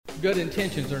good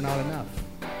intentions are not enough,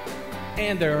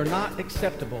 and they are not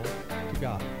acceptable to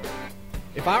God.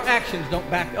 If our actions don't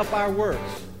back up our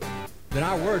words, then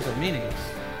our words are meaningless.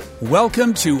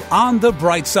 Welcome to On the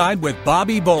Bright Side with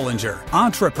Bobby Bollinger,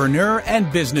 entrepreneur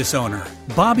and business owner.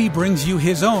 Bobby brings you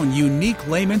his own unique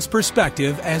layman's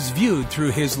perspective as viewed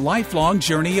through his lifelong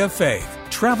journey of faith.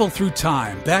 Travel through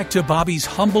time back to Bobby's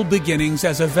humble beginnings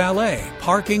as a valet,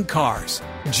 parking cars.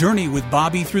 Journey with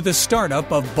Bobby through the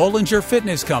startup of Bollinger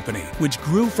Fitness Company, which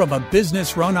grew from a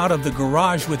business run out of the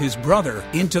garage with his brother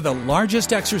into the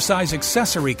largest exercise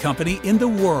accessory company in the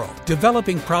world,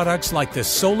 developing products like the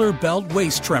Solar Belt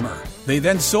Waist Trimmer. They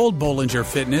then sold Bollinger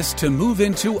Fitness to move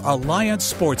into Alliance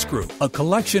Sports Group, a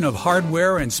collection of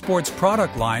hardware and sports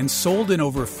product lines sold in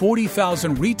over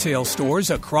 40,000 retail stores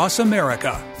across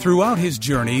America. Throughout his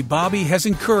journey, Bobby has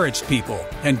encouraged people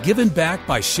and given back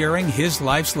by sharing his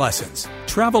life's lessons.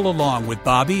 Travel along with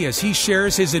Bobby as he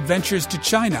shares his adventures to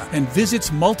China and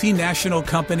visits multinational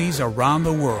companies around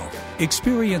the world.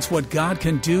 Experience what God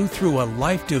can do through a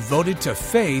life devoted to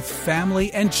faith,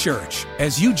 family, and church.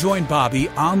 As you join Bobby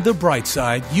on the bright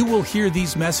side, you will hear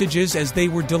these messages as they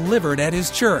were delivered at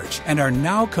his church and are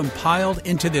now compiled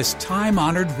into this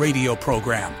time-honored radio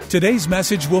program. Today's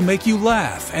message will make you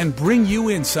laugh and bring you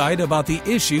insight about the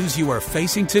issues you are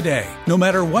facing today. No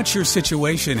matter what your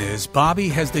situation is, Bobby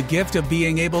has the gift of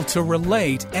being able to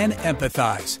relate and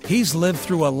empathize. He's lived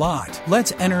through a lot.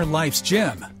 Let's enter life's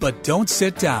gym, but don't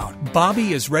sit down.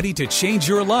 Bobby is ready to change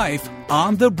your life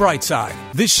on the bright side.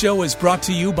 This show is brought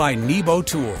to you by Nebo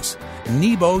Tools.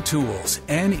 Nebo Tools,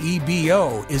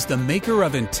 N-E-B-O, is the maker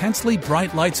of intensely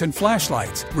bright lights and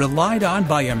flashlights, relied on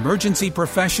by emergency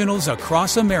professionals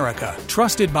across America,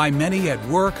 trusted by many at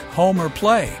work, home, or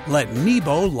play. Let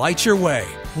Nebo light your way.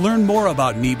 Learn more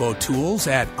about Nebo Tools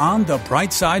at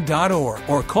onthebrightside.org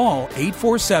or call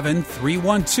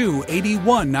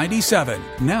 847-312-8197.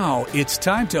 Now it's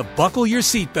time to buckle your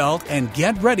seatbelt and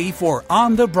get ready for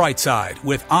On the Bright Side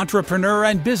with entrepreneur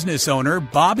and business owner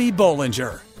Bobby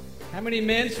Bollinger. How many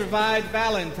men survived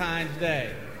Valentine's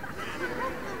Day?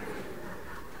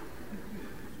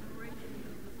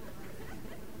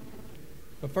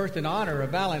 But first, in honor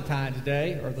of Valentine's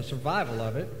Day, or the survival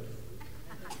of it,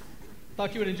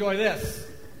 thought you would enjoy this.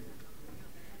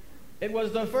 It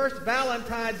was the first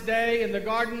Valentine's Day in the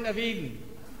Garden of Eden.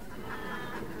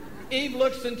 Eve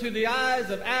looks into the eyes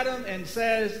of Adam and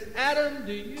says, "Adam,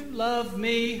 do you love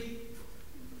me?"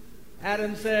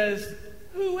 Adam says,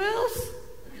 "Who else?"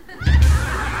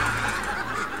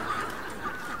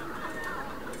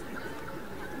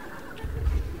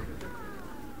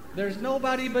 "There's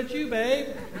nobody but you, babe."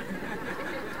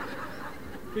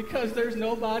 Because there's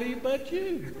nobody but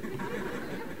you.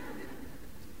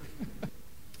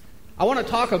 I want to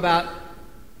talk about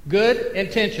good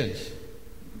intentions.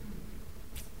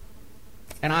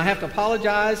 And I have to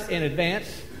apologize in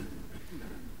advance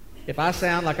if I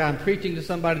sound like I'm preaching to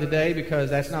somebody today, because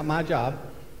that's not my job.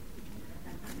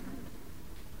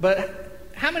 But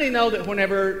how many know that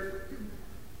whenever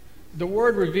the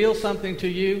Word reveals something to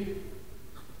you,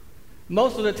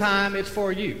 most of the time it's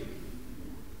for you?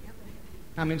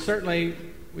 I mean, certainly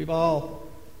we've all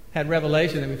had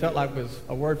revelation that we felt like was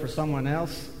a word for someone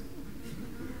else.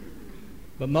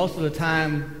 But most of the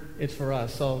time it's for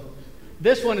us. So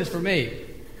this one is for me,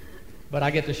 but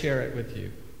I get to share it with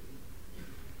you.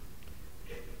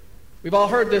 We've all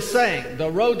heard this saying, the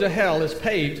road to hell is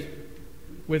paved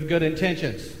with good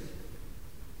intentions.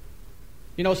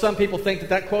 You know, some people think that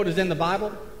that quote is in the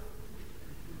Bible.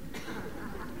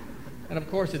 And of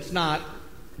course it's not.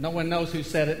 No one knows who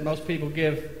said it. Most people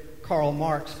give Karl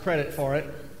Marx credit for it.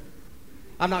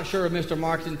 I'm not sure of Mr.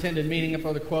 Marx's intended meaning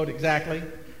for the quote exactly,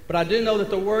 but I do know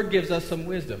that the Word gives us some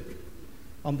wisdom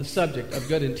on the subject of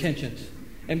good intentions.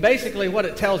 And basically what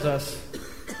it tells us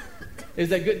is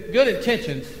that good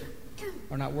intentions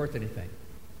are not worth anything.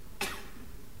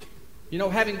 You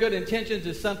know, having good intentions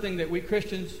is something that we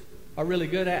Christians are really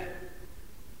good at.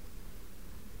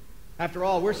 After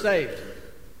all, we're saved.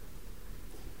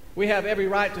 We have every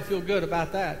right to feel good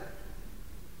about that.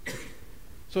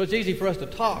 So it's easy for us to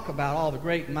talk about all the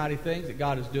great and mighty things that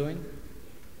God is doing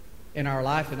in our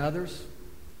life and others.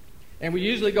 And we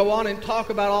usually go on and talk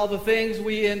about all the things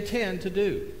we intend to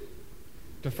do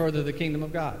to further the kingdom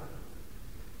of God.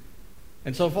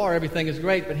 And so far, everything is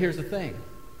great, but here's the thing.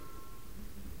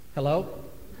 Hello?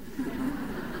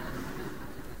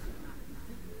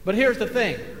 But here's the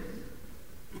thing.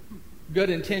 Good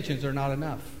intentions are not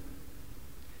enough.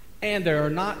 And they are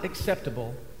not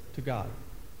acceptable to God.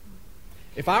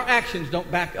 If our actions don't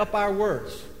back up our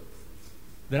words,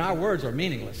 then our words are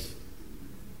meaningless.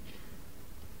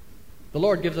 The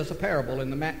Lord gives us a parable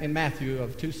in Matthew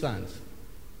of two sons.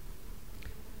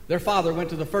 Their father went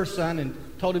to the first son and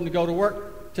told him to go to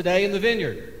work today in the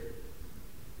vineyard.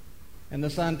 And the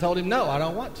son told him, no, I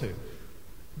don't want to.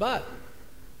 But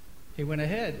he went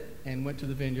ahead and went to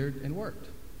the vineyard and worked.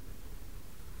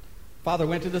 Father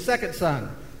went to the second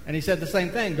son, and he said the same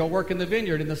thing, go work in the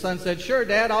vineyard. And the son said, sure,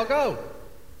 Dad, I'll go.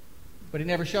 But he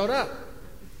never showed up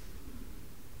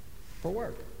for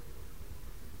work.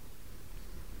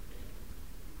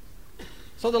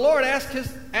 So the Lord asked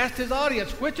his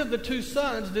audience, which of the two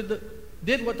sons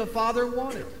did what the father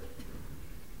wanted?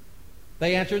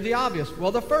 They answered the obvious.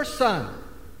 Well, the first son.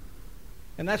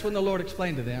 And that's when the Lord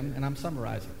explained to them, and I'm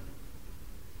summarizing.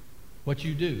 What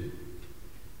you do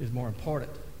is more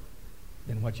important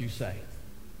than what you say.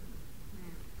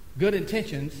 Good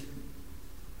intentions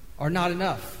are not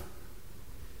enough.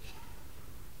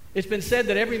 It's been said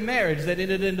that every marriage that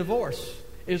ended in divorce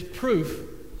is proof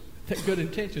that good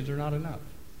intentions are not enough.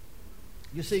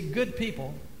 You see, good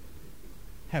people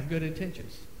have good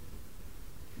intentions.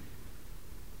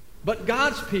 But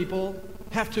God's people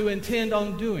have to intend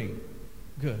on doing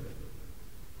good.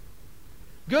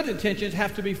 Good intentions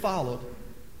have to be followed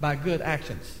by good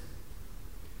actions.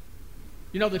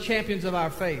 You know, the champions of our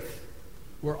faith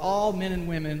were all men and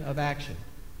women of action.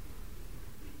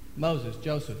 Moses,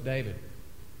 Joseph, David,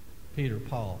 Peter,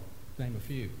 Paul, to name a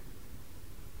few.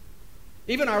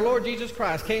 Even our Lord Jesus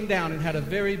Christ came down and had a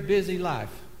very busy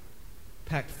life,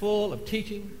 packed full of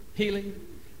teaching, healing,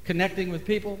 connecting with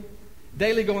people,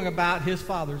 daily going about his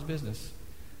Father's business.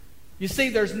 You see,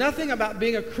 there's nothing about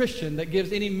being a Christian that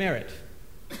gives any merit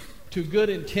to good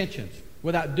intentions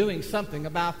without doing something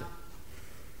about them.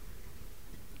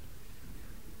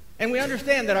 And we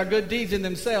understand that our good deeds in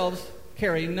themselves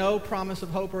carry no promise of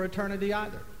hope or eternity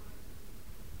either.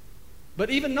 But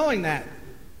even knowing that,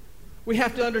 we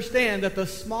have to understand that the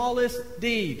smallest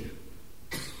deed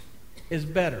is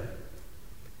better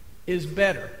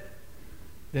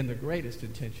than the greatest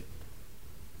intention.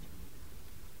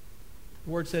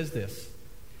 The Word says this,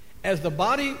 as the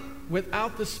body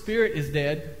without the Spirit is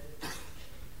dead,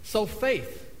 so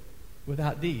faith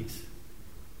without deeds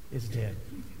is dead.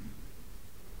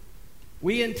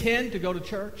 We intend to go to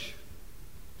church.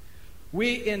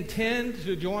 We intend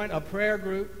to join a prayer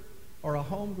group or a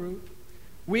home group.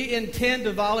 We intend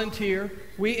to volunteer.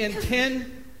 We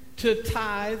intend to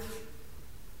tithe.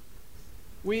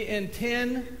 We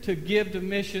intend to give to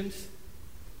missions.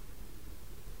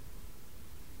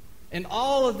 And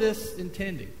all of this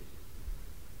intending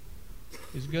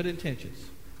is good intentions.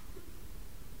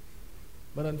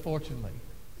 But unfortunately,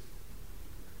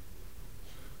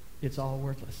 it's all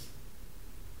worthless.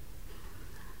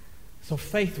 So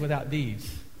faith without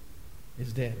deeds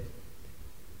is dead.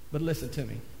 But listen to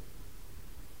me.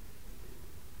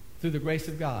 Through the grace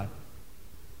of God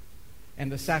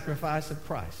and the sacrifice of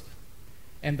Christ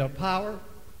and the power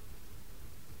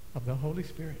of the Holy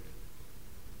Spirit,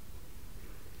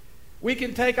 we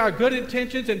can take our good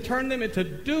intentions and turn them into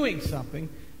doing something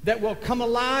that will come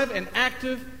alive and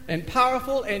active and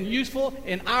powerful and useful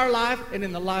in our life and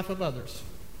in the life of others.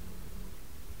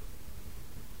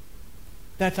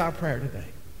 That's our prayer today.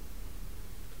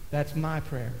 That's my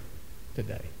prayer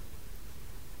today.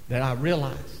 That I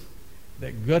realize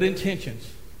that good intentions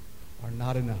are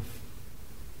not enough.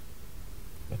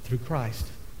 But through Christ,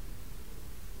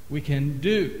 we can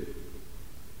do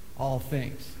all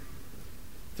things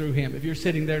through Him. If you're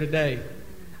sitting there today,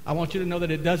 I want you to know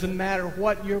that it doesn't matter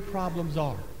what your problems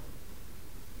are.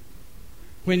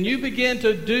 When you begin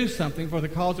to do something for the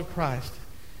cause of Christ,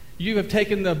 you have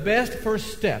taken the best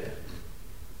first step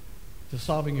to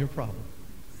solving your problem.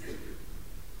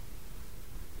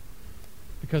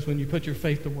 Because when you put your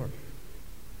faith to work,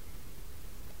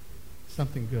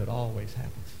 something good always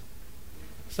happens.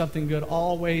 Something good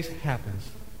always happens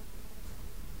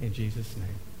in Jesus' name.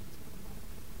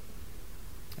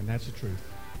 And that's the truth.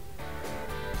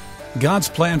 God's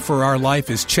plan for our life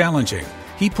is challenging.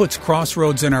 He puts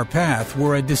crossroads in our path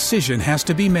where a decision has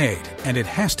to be made and it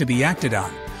has to be acted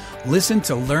on. Listen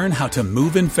to learn how to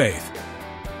move in faith.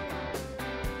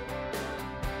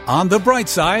 On the Bright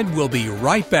Side, we'll be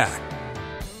right back.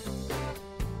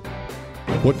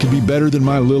 What could be better than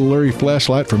my little Larry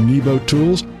flashlight from Nebo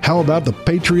Tools? How How about the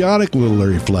patriotic Little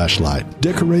Larry flashlight?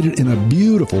 Decorated in a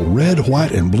beautiful red,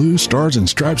 white, and blue stars and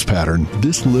stripes pattern,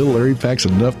 this Little Larry packs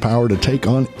enough power to take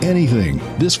on anything.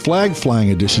 This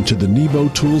flag-flying addition to the Nebo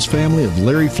Tools family of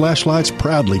Larry flashlights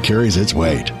proudly carries its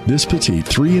weight. This petite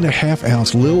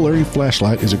 3.5-ounce Little Larry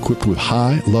flashlight is equipped with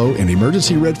high, low, and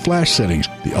emergency red flash settings.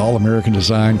 The all-American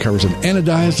design covers an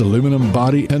anodized aluminum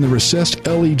body, and the recessed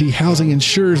LED housing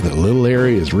ensures that Little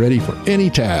Larry is ready for any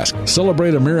task.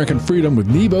 Celebrate American freedom with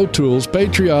Nebo Tools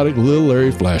patriotic Little Larry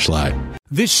flashlight.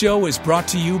 This show is brought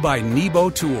to you by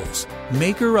Nebo Tools,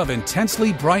 maker of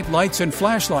intensely bright lights and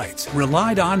flashlights,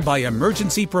 relied on by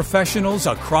emergency professionals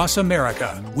across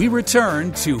America. We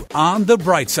return to On the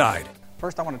Bright Side.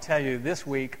 First, I want to tell you this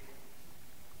week,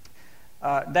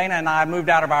 Dana and I moved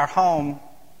out of our home,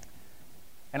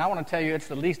 and I want to tell you it's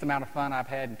the least amount of fun I've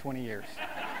had in 20 years.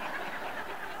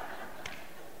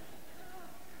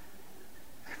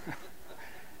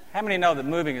 How many know that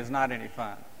moving is not any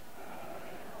fun?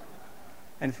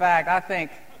 In fact, I think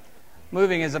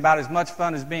moving is about as much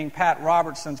fun as being Pat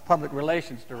Robertson's public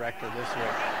relations director this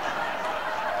week.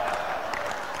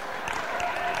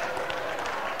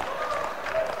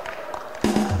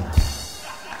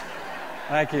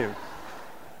 Thank you.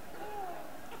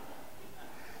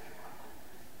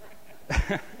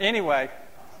 Anyway,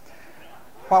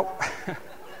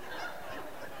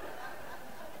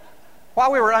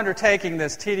 while we were undertaking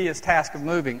this tedious task of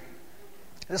moving,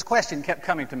 this question kept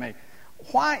coming to me.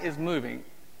 Why is moving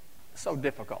so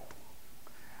difficult?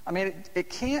 I mean, it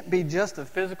can't be just the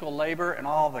physical labor and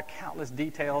all the countless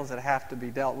details that have to be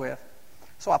dealt with.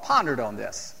 So I pondered on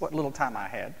this, what little time I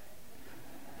had.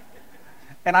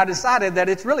 And I decided that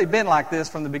it's really been like this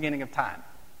from the beginning of time.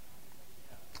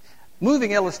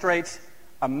 Moving illustrates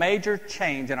a major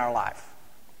change in our life.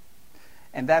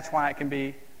 And that's why it can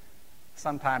be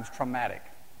sometimes traumatic.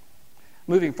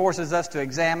 Moving forces us to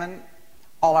examine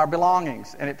all our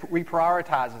belongings, and it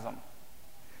reprioritizes them.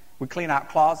 We clean out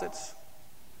closets,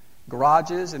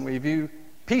 garages, and we view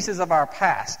pieces of our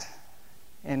past,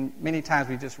 and many times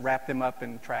we just wrap them up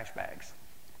in trash bags.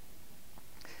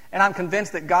 And I'm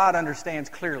convinced that God understands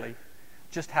clearly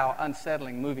just how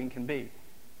unsettling moving can be.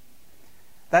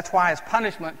 That's why, as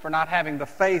punishment for not having the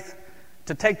faith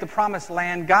to take the promised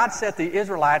land, God set the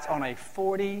Israelites on a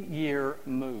 40-year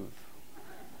move.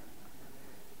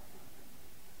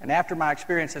 And after my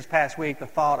experience this past week, the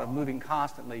thought of moving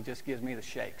constantly just gives me the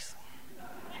shakes.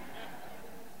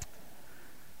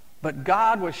 But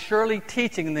God was surely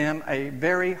teaching them a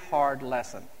very hard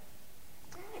lesson.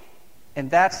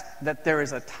 And that's that there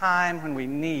is a time when we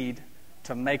need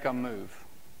to make a move.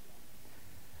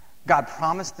 God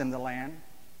promised them the land.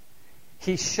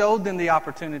 He showed them the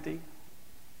opportunity,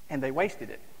 and they wasted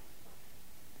it.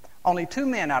 Only 2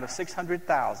 men out of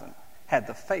 600,000 had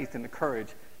the faith and the courage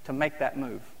to make that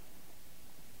move.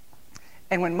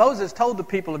 And when Moses told the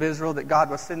people of Israel that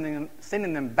God was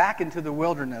sending them back into the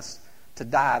wilderness to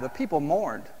die, the people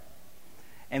mourned.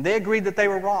 And they agreed that they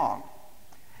were wrong.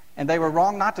 And they were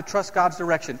wrong not to trust God's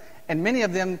direction. And many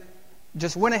of them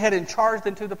just went ahead and charged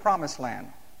into the promised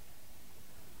land,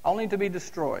 only to be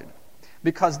destroyed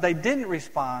because they didn't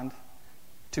respond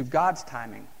to God's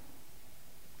timing.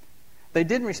 They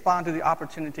didn't respond to the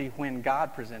opportunity when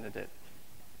God presented it.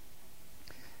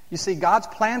 You see, God's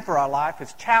plan for our life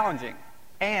is challenging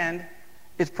and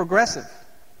it's progressive.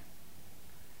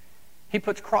 He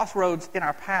puts crossroads in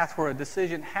our path where a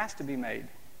decision has to be made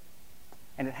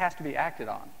and it has to be acted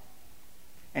on.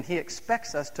 And He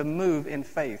expects us to move in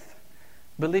faith,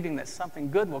 believing that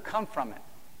something good will come from it.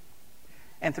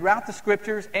 And throughout the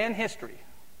Scriptures and history,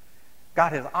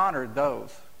 God has honored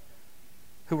those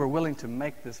who were willing to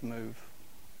make this move.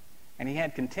 And He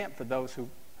had contempt for those who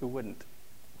wouldn't.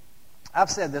 I've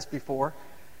said this before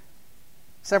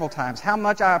several times, how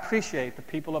much I appreciate the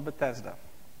people of Bethesda.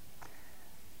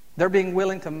 They're being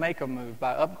willing to make a move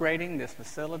by upgrading this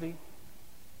facility,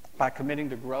 by committing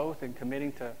to growth and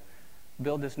committing to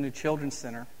build this new children's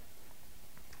center.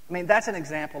 I mean, that's an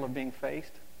example of being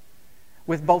faced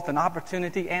with both an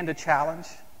opportunity and a challenge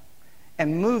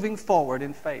and moving forward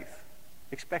in faith,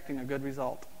 expecting a good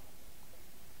result.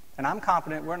 And I'm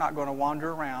confident we're not going to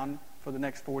wander around for the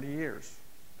next 40 years.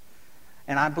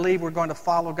 And I believe we're going to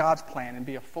follow God's plan and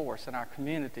be a force in our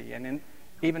community and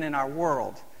even in our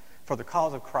world for the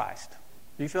cause of Christ.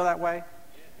 Do you feel that way?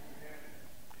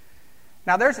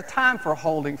 Now, there's a time for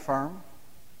holding firm,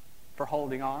 for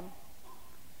holding on.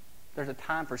 There's a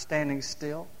time for standing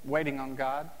still, waiting on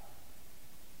God.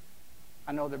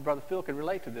 I know that Brother Phil could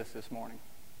relate to this morning.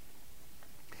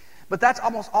 But that's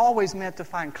almost always meant to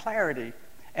find clarity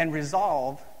and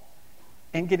resolve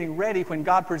in getting ready when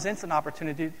God presents an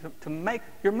opportunity to make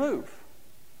your move.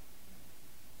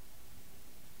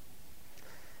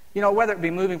 You know, whether it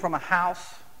be moving from a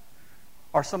house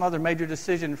or some other major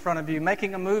decision in front of you,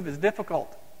 making a move is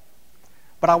difficult.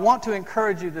 But I want to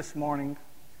encourage you this morning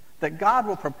that God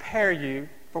will prepare you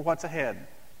for what's ahead.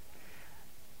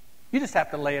 You just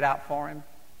have to lay it out for Him.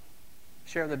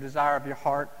 Share the desire of your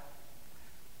heart.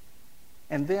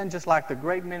 And then, just like the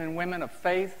great men and women of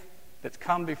faith that's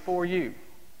come before you,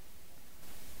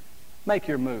 make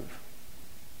your move.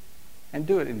 And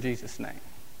do it in Jesus' name.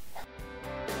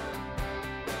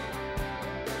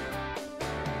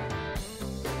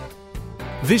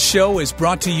 This show is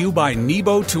brought to you by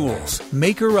Nebo Tools,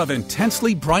 maker of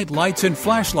intensely bright lights and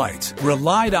flashlights,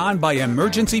 relied on by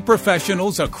emergency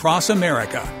professionals across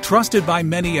America, trusted by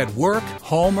many at work,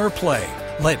 home, or play.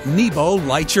 Let Nebo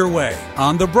light your way.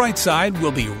 On the Bright Side,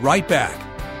 we'll be right back.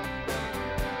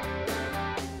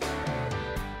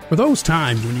 For those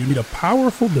times when you need a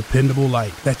powerful, dependable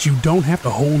light that you don't have to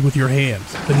hold with your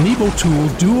hands, the Nebo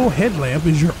Tools Dual Headlamp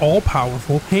is your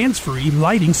all-powerful, hands-free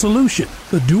lighting solution.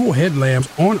 The Dual Headlamp's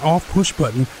on-off push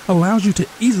button allows you to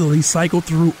easily cycle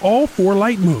through all 4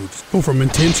 light modes. Go from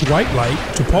intense white light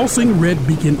to pulsing red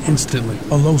beacon instantly.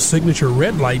 A low signature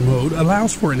red light mode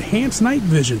allows for enhanced night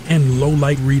vision and low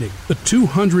light reading. The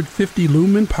 250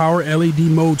 lumen power LED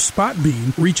mode spot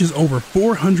beam reaches over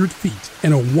 400 feet,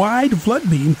 and a wide flood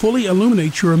beam fully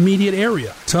illuminates your immediate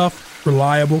area. Tough,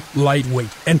 reliable, lightweight,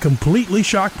 and completely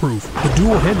shockproof. The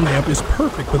Dual Headlamp is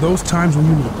perfect for those times when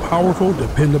you need a powerful,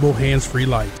 dependable, hands-free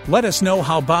light. Let us know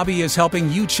how Bobby is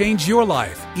helping you change your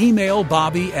life. Email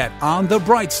Bobby at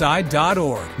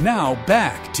onthebrightside.org. Now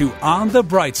back to On the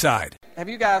Bright Side. Have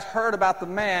you guys heard about the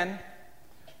man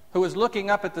who was looking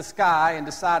up at the sky and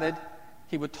decided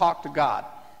he would talk to God?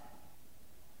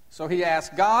 So he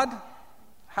asked, God,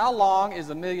 how long is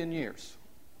 1,000,000 years?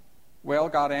 Well,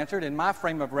 God answered, in my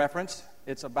frame of reference,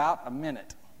 it's about a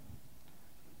minute.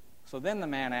 So then the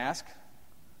man asked,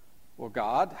 well,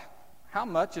 God, how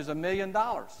much is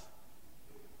 $1,000,000?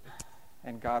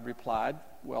 And God replied,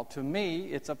 well, to me,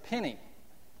 it's a penny.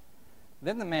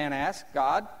 Then the man asked,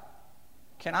 God,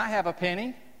 can I have a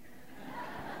penny?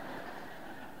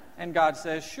 And God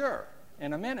says, sure,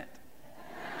 in a minute.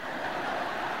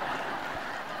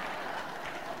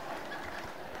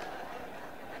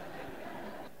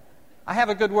 I have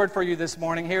a good word for you this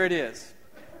morning. Here it is.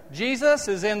 Jesus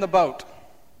is in the boat.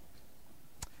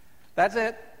 That's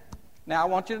it. Now I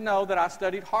want you to know that I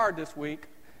studied hard this week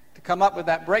to come up with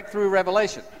that breakthrough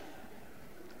revelation.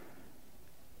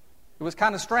 It was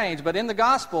kind of strange, but in the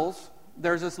Gospels,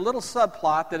 there's this little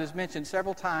subplot that is mentioned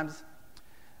several times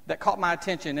that caught my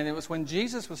attention, and it was when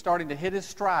Jesus was starting to hit his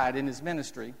stride in his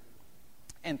ministry,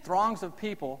 and throngs of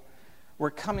people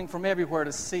were coming from everywhere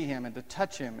to see him and to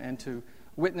touch him and to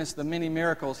witness the many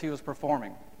miracles he was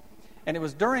performing. And it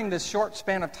was during this short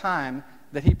span of time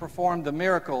that he performed the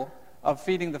miracle of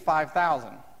feeding the 5,000.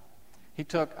 He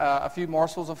took a few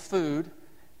morsels of food,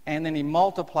 and then he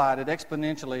multiplied it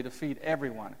exponentially to feed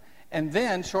everyone. And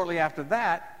then, shortly after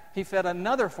that, he fed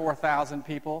another 4,000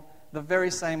 people the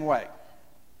very same way.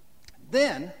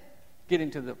 Then,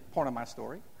 getting to the point of my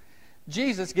story,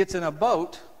 Jesus gets in a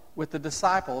boat with the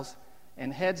disciples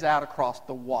and heads out across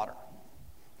the water.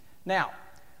 Now,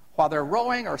 while they're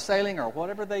rowing or sailing or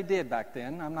whatever they did back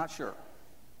then, I'm not sure.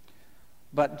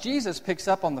 But Jesus picks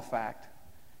up on the fact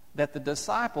that the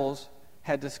disciples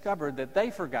had discovered that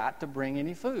they forgot to bring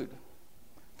any food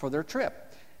for their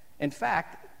trip. In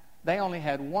fact, they only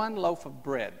had 1 loaf of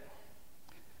bread.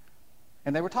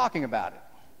 And they were talking about it.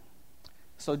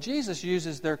 So Jesus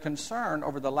uses their concern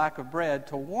over the lack of bread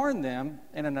to warn them,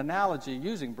 in an analogy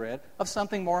using bread, of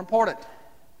something more important.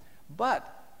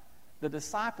 But the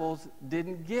disciples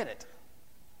didn't get it.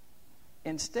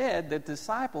 Instead, the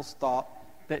disciples thought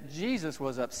that Jesus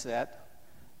was upset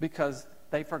because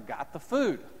they forgot the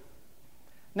food.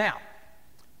 Now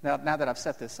that I've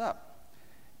set this up,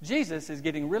 Jesus is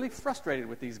getting really frustrated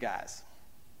with these guys.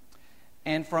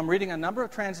 And from reading a number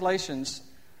of translations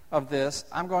of this,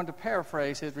 I'm going to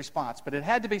paraphrase his response. But it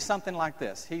had to be something like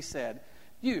this. He said,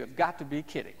 "You have got to be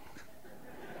kidding.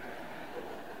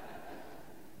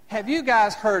 Have you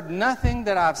guys heard nothing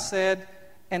that I've said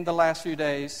in the last few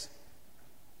days?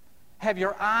 Have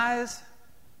your eyes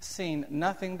seen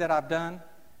nothing that I've done?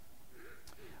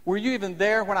 Were you even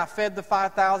there when I fed the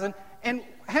 5,000? And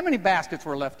how many baskets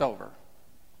were left over?"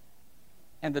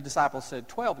 And the disciples said,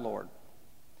 12, Lord.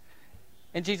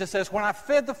 And Jesus says, when I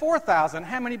fed the 4,000,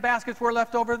 how many baskets were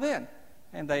left over then?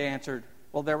 And they answered,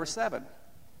 well, there were 7.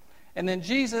 And then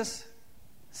Jesus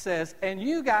says, and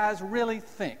you guys really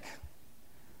think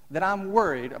that I'm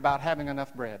worried about having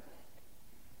enough bread?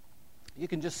 You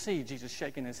can just see Jesus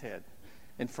shaking his head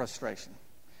in frustration.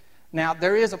 Now,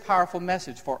 there is a powerful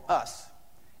message for us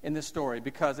in this story,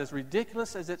 because as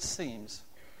ridiculous as it seems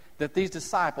that these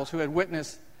disciples who had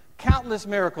witnessed countless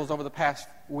miracles over the past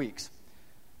weeks,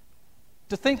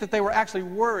 to think that they were actually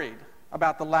worried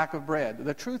about the lack of bread,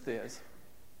 the truth is,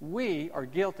 we are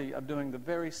guilty of doing the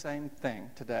very same thing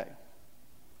today.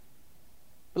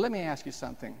 But let me ask you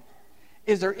something.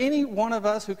 Is there any one of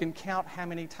us who can count how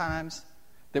many times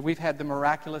that we've had the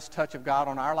miraculous touch of God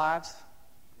on our lives?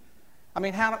 I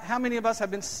mean, how many of us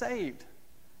have been saved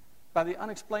by the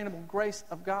unexplainable grace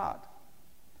of God?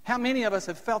 How many of us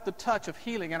have felt the touch of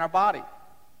healing in our body?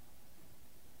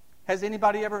 Has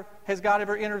God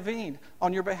ever intervened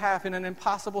on your behalf in an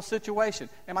impossible situation?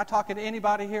 Am I talking to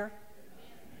anybody here?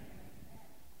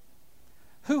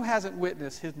 Who hasn't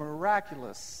witnessed His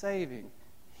miraculous, saving,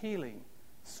 healing,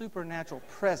 supernatural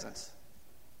presence?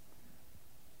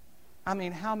 I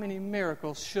mean, how many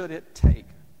miracles should it take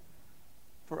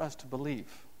for us to believe?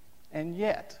 And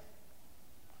yet,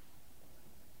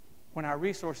 when our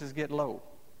resources get low,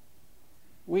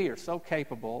 we are so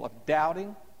capable of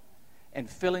doubting and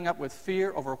filling up with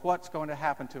fear over what's going to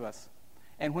happen to us.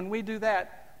 And when we do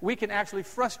that, we can actually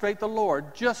frustrate the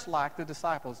Lord just like the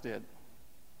disciples did.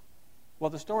 Well,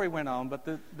 the story went on, but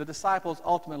the disciples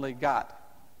ultimately got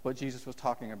what Jesus was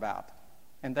talking about.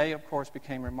 And they, of course,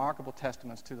 became remarkable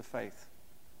testaments to the faith.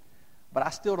 But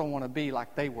I still don't want to be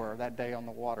like they were that day on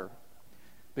the water.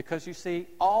 Because you see,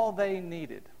 all they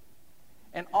needed,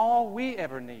 and all we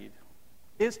ever need,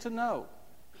 is to know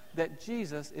that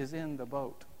Jesus is in the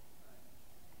boat.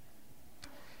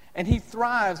 And He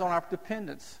thrives on our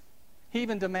dependence. He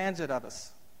even demands it of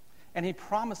us. And He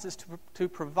promises to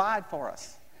provide for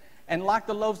us. And like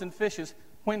the loaves and fishes,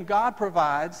 when God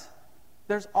provides,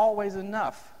 there's always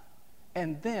enough.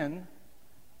 And then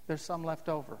there's some left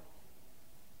over.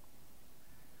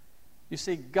 You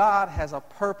see, God has a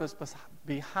purpose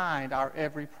behind our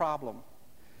every problem.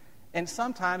 And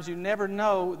sometimes you never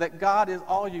know that God is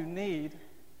all you need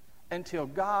until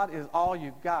God is all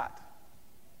you've got.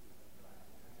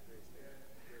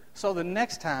 So the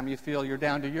next time you feel you're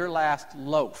down to your last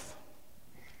loaf,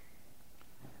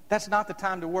 that's not the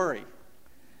time to worry,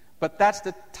 but that's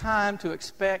the time to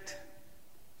expect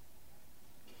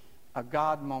a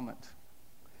God moment.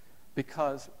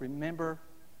 Because remember,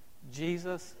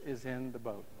 Jesus is in the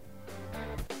boat.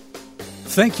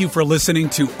 Thank you for listening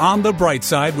to On the Bright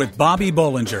Side with Bobby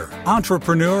Bollinger,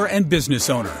 entrepreneur and business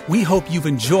owner. We hope you've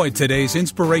enjoyed today's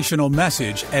inspirational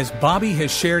message as Bobby has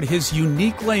shared his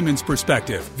unique layman's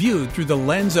perspective, viewed through the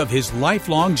lens of his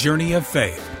lifelong journey of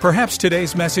faith. Perhaps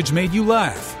today's message made you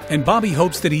laugh, and Bobby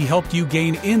hopes that he helped you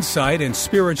gain insight and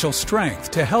spiritual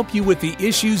strength to help you with the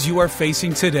issues you are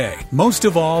facing today. Most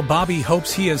of all, Bobby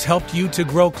hopes he has helped you to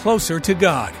grow closer to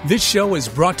God. This show is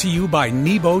brought to you by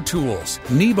Nebo Tools.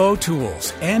 Nebo Tools,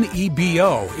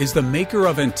 NEBO, is the maker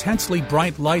of intensely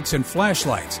bright lights and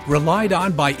flashlights, relied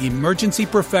on by emergency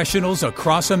professionals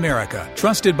across America.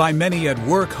 Trusted by many at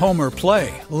work, home, or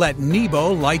play. Let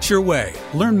Nebo light your way.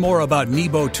 Learn more about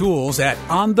Nebo Tools at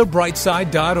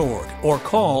onthebrightside.org or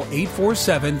call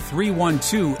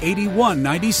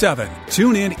 847-312-8197.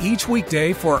 Tune in each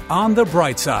weekday for On the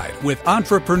Bright Side with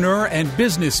entrepreneur and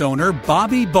business owner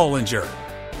Bobby Bollinger.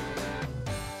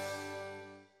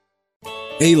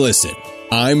 Hey, listen,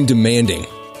 I'm demanding.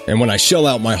 And when I shell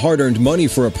out my hard-earned money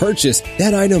for a purchase,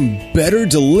 that item better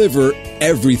deliver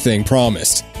everything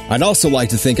promised. I'd also like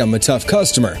to think I'm a tough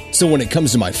customer, so when it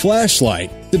comes to my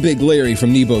flashlight, the Big Larry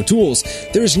from Nebo Tools,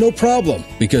 there's no problem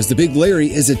because the Big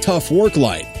Larry is a tough work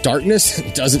light. Darkness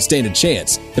doesn't stand a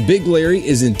chance. The Big Larry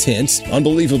is intense,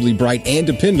 unbelievably bright, and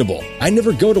dependable. I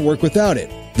never go to work without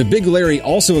it. The Big Larry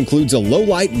also includes a low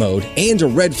light mode and a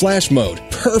red flash mode,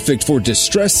 perfect for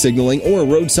distress signaling or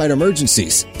roadside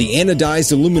emergencies. The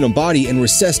anodized aluminum body and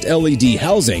recessed LED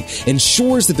housing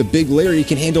ensures that the Big Larry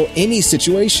can handle any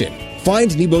situation.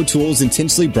 Find Nebo Tools'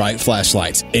 intensely bright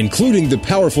flashlights, including the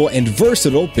powerful and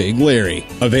versatile Big Larry.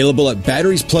 Available at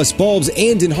Batteries Plus Bulbs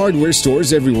and in hardware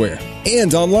stores everywhere.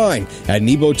 And online at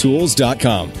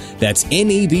nebotools.com. That's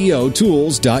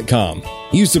nebotools.com.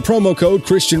 Use the promo code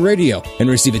Christian Radio and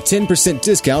receive a 10%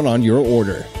 discount on your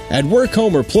order. At work,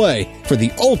 home, or play, for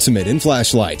the ultimate in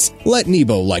flashlights, let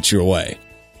Nebo light your way.